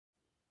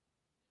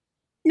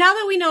Now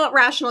that we know what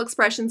rational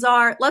expressions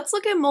are, let's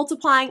look at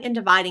multiplying and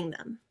dividing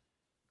them.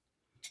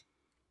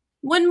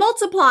 When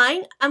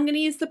multiplying, I'm going to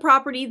use the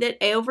property that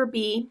a over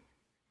b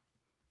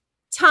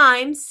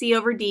times c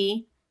over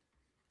d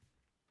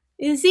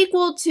is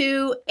equal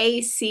to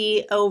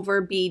ac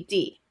over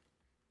bd.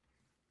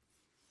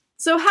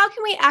 So how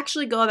can we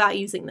actually go about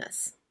using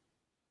this?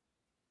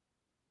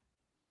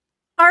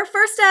 Our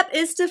first step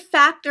is to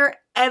factor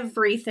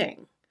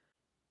everything.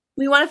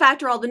 We want to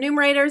factor all the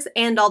numerators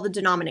and all the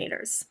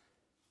denominators.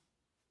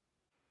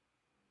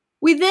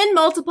 We then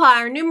multiply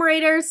our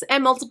numerators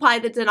and multiply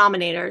the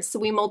denominators. So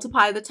we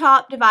multiply the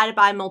top divided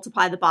by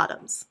multiply the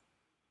bottoms.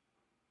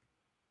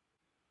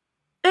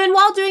 And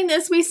while doing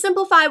this, we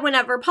simplify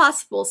whenever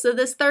possible. So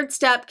this third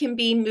step can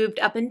be moved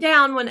up and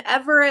down.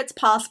 Whenever it's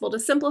possible to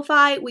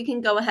simplify, we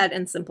can go ahead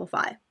and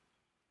simplify.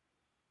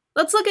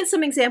 Let's look at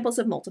some examples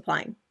of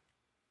multiplying.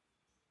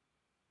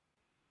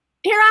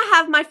 Here I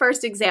have my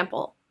first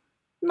example.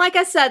 Like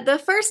I said, the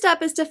first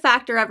step is to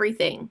factor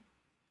everything.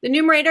 The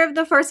numerator of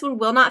the first one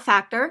will not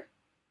factor.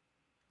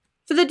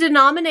 For the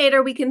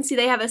denominator, we can see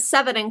they have a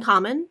 7 in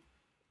common.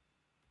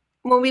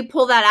 When we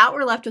pull that out,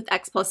 we're left with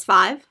x plus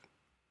 5.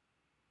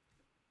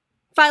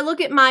 If I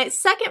look at my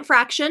second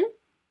fraction,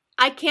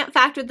 I can't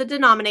factor the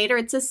denominator.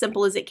 It's as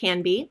simple as it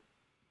can be.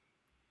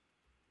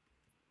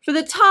 For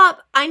the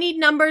top, I need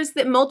numbers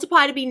that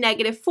multiply to be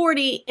negative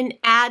 40 and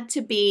add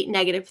to be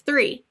negative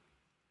 3.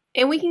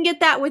 And we can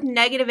get that with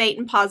negative 8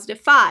 and positive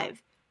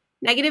 5.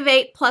 Negative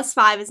 8 plus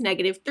 5 is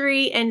negative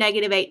 3, and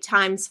negative 8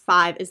 times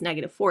 5 is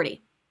negative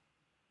 40.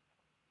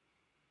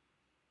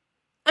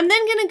 I'm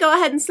then going to go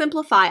ahead and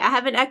simplify. I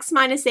have an x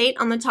minus 8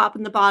 on the top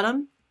and the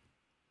bottom.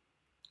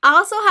 I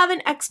also have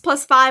an x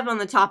plus 5 on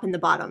the top and the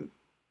bottom.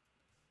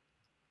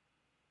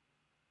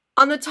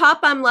 On the top,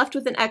 I'm left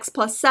with an x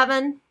plus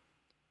 7,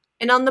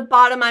 and on the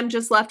bottom, I'm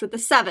just left with a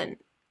 7.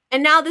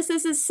 And now this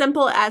is as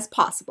simple as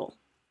possible.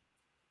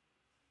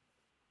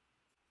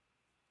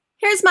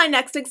 Here's my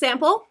next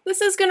example.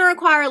 This is going to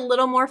require a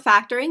little more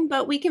factoring,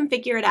 but we can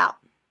figure it out.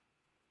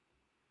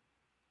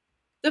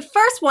 The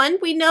first one,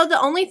 we know the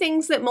only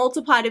things that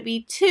multiply to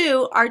be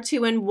 2 are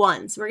 2 and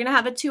 1. So we're going to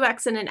have a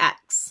 2x and an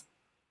x.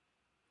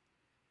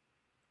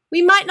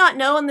 We might not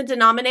know on the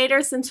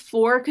denominator since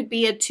 4 could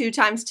be a 2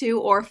 times 2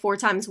 or 4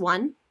 times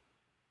 1.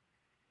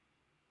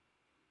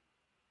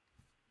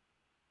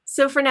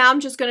 So for now, I'm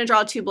just going to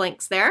draw 2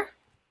 blanks there.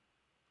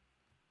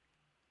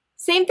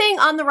 Same thing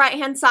on the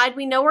right-hand side.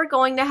 We know we're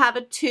going to have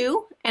a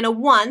 2 and a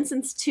 1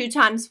 since 2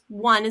 times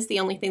 1 is the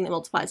only thing that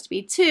multiplies to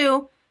be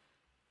 2.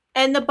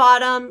 And the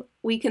bottom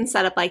we can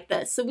set up like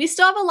this. So we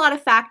still have a lot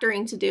of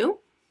factoring to do,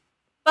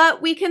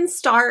 but we can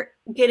start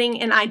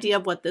getting an idea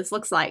of what this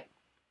looks like.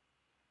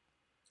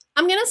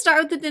 I'm going to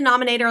start with the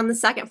denominator on the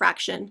second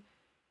fraction,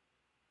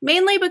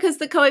 mainly because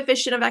the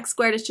coefficient of x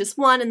squared is just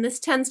 1, and this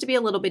tends to be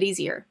a little bit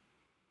easier.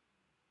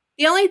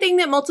 The only thing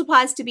that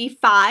multiplies to be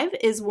 5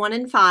 is 1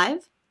 and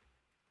 5,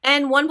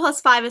 and 1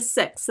 plus 5 is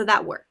 6, so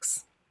that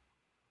works.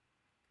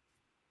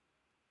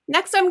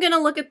 Next, I'm going to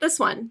look at this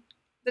one,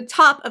 the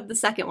top of the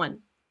second one.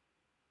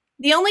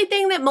 The only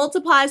thing that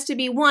multiplies to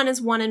be 1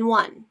 is 1 and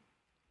 1.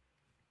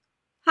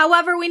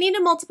 However, we need to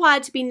multiply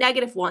it to be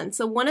negative 1,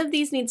 so one of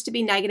these needs to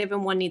be negative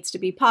and one needs to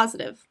be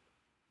positive.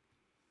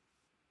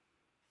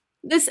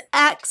 This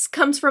x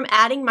comes from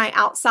adding my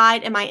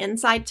outside and my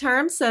inside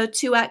terms, so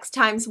 2x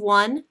times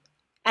 1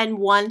 and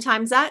 1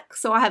 times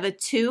x, so I have a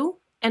 2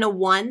 and a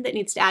 1 that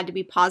needs to add to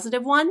be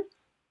positive 1.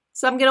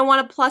 So I'm going to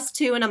want a plus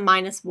 2 and a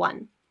minus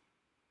 1.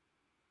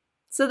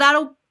 So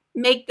that'll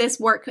make this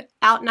work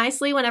out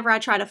nicely whenever I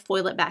try to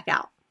FOIL it back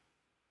out.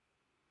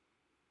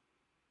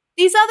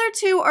 These other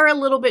two are a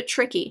little bit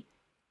tricky.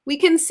 We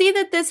can see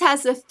that this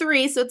has a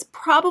 3, so it's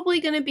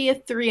probably going to be a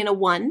 3 and a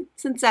 1,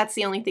 since that's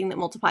the only thing that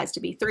multiplies to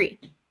be 3.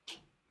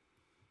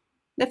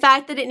 The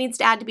fact that it needs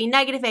to add to be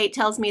negative 8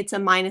 tells me it's a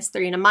minus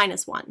 3 and a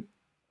minus 1.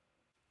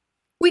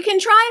 We can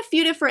try a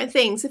few different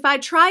things. If I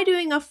try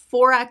doing a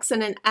 4x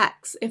and an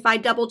x, if I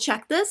double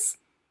check this,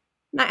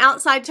 my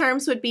outside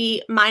terms would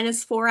be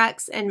minus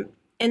 4x and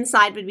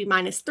inside would be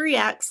minus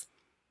 3x,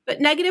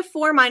 but negative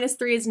 4 minus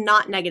 3 is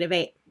not negative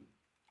 8.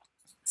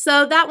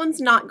 So that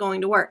one's not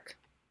going to work.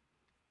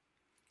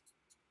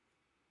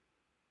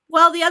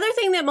 Well, the other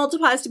thing that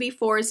multiplies to be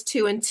 4 is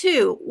 2 and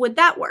 2. Would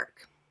that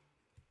work?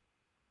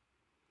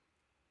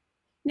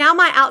 Now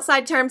my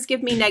outside terms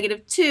give me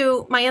negative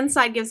 2, my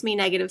inside gives me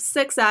negative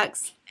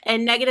 6x,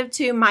 and negative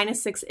 2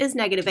 minus 6 is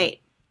negative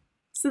 8.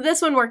 So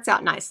this one works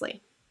out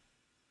nicely.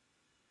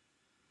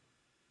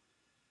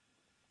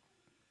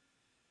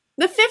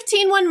 The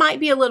 15 one might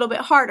be a little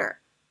bit harder.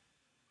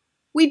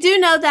 We do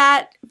know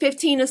that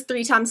 15 is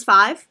 3 times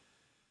 5.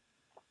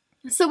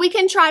 So we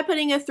can try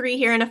putting a 3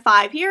 here and a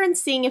 5 here and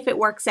seeing if it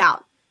works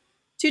out.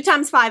 2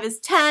 times 5 is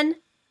 10,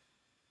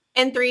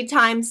 and 3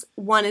 times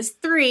 1 is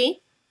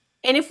 3.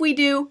 And if we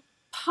do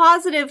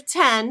positive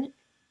 10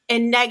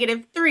 and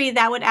negative 3,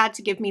 that would add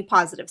to give me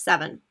positive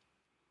 7.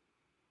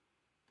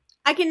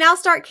 I can now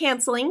start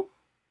canceling.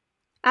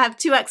 I have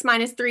 2x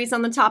minus 3s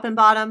on the top and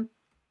bottom.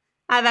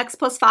 I have x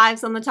plus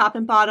 5s on the top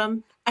and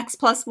bottom, x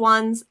plus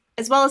 1s,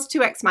 as well as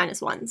 2x minus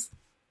 1s.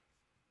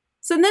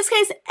 So in this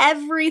case,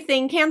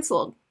 everything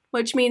canceled,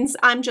 which means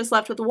I'm just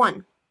left with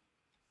 1.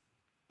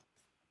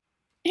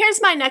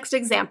 Here's my next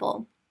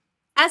example.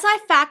 As I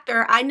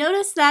factor, I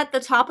notice that the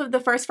top of the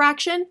first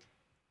fraction,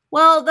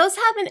 well, those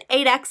have an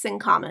 8x in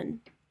common.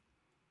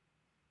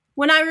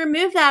 When I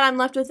remove that, I'm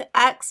left with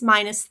x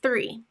minus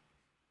 3.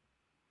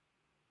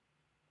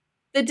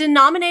 The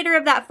denominator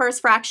of that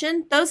first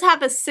fraction, those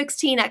have a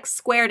 16x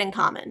squared in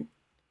common.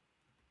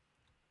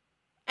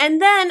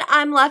 And then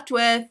I'm left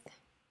with,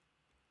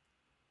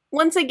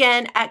 once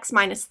again, x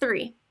minus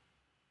 3.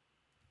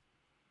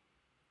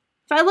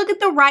 If I look at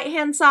the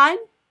right-hand side,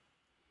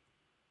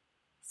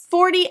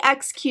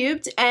 40x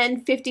cubed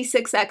and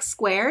 56x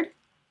squared,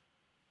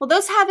 well,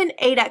 those have an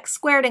 8x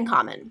squared in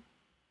common.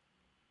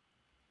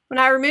 When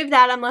I remove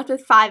that, I'm left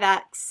with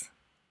 5x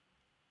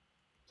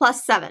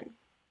plus 7.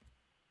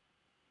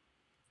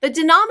 The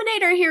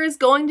denominator here is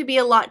going to be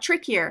a lot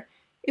trickier.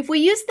 If we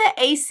use the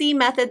AC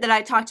method that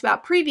I talked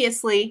about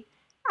previously,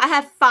 I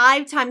have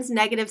 5 times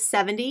negative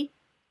 70,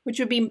 which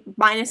would be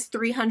minus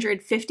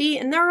 350,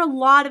 and there are a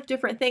lot of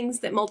different things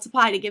that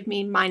multiply to give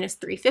me minus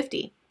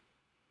 350.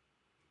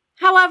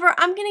 However,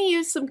 I'm going to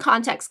use some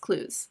context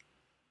clues.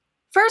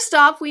 First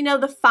off, we know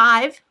the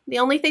 5, the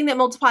only thing that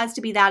multiplies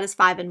to be that is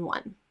 5 and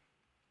 1.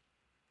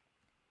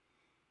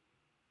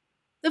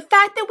 The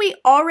fact that we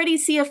already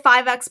see a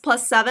 5x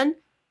plus 7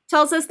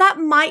 tells us that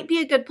might be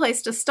a good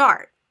place to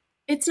start.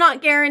 It's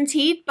not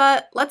guaranteed,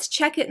 but let's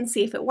check it and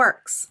see if it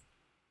works.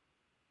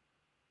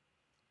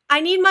 I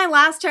need my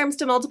last terms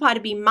to multiply to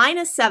be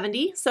minus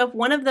 70, so if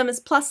one of them is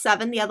plus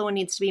 7, the other one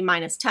needs to be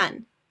minus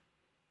 10.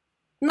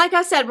 And like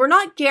I said, we're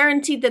not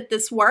guaranteed that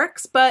this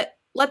works, but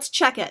let's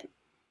check it.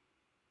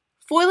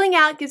 Foiling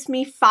out gives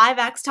me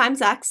 5x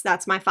times x,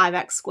 that's my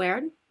 5x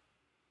squared.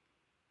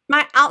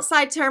 My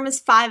outside term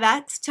is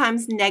 5x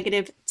times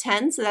negative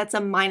 10, so that's a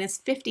minus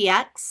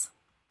 50x.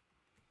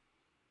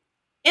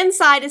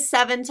 Inside is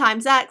 7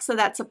 times x, so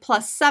that's a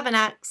plus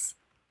 7x.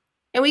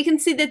 And we can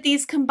see that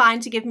these combine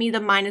to give me the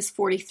minus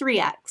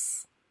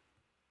 43x.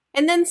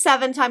 And then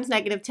 7 times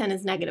negative 10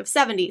 is negative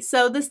 70,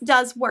 so this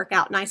does work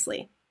out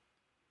nicely.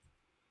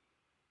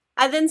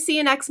 I then see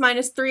an x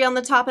minus 3 on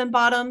the top and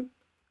bottom,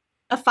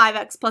 a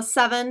 5x plus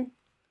 7.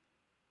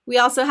 We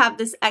also have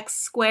this x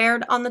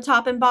squared on the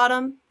top and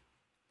bottom.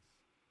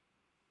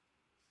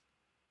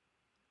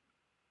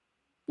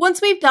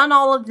 Once we've done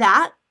all of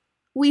that,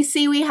 we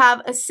see we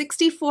have a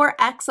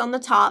 64x on the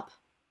top,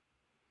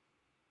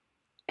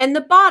 and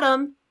the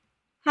bottom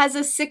has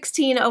a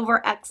 16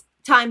 over x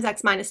times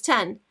x minus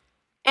 10.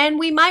 And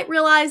we might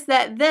realize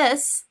that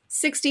this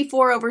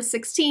 64 over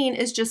 16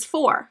 is just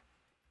 4.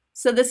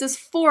 So this is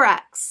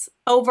 4x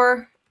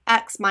over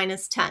x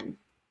minus 10.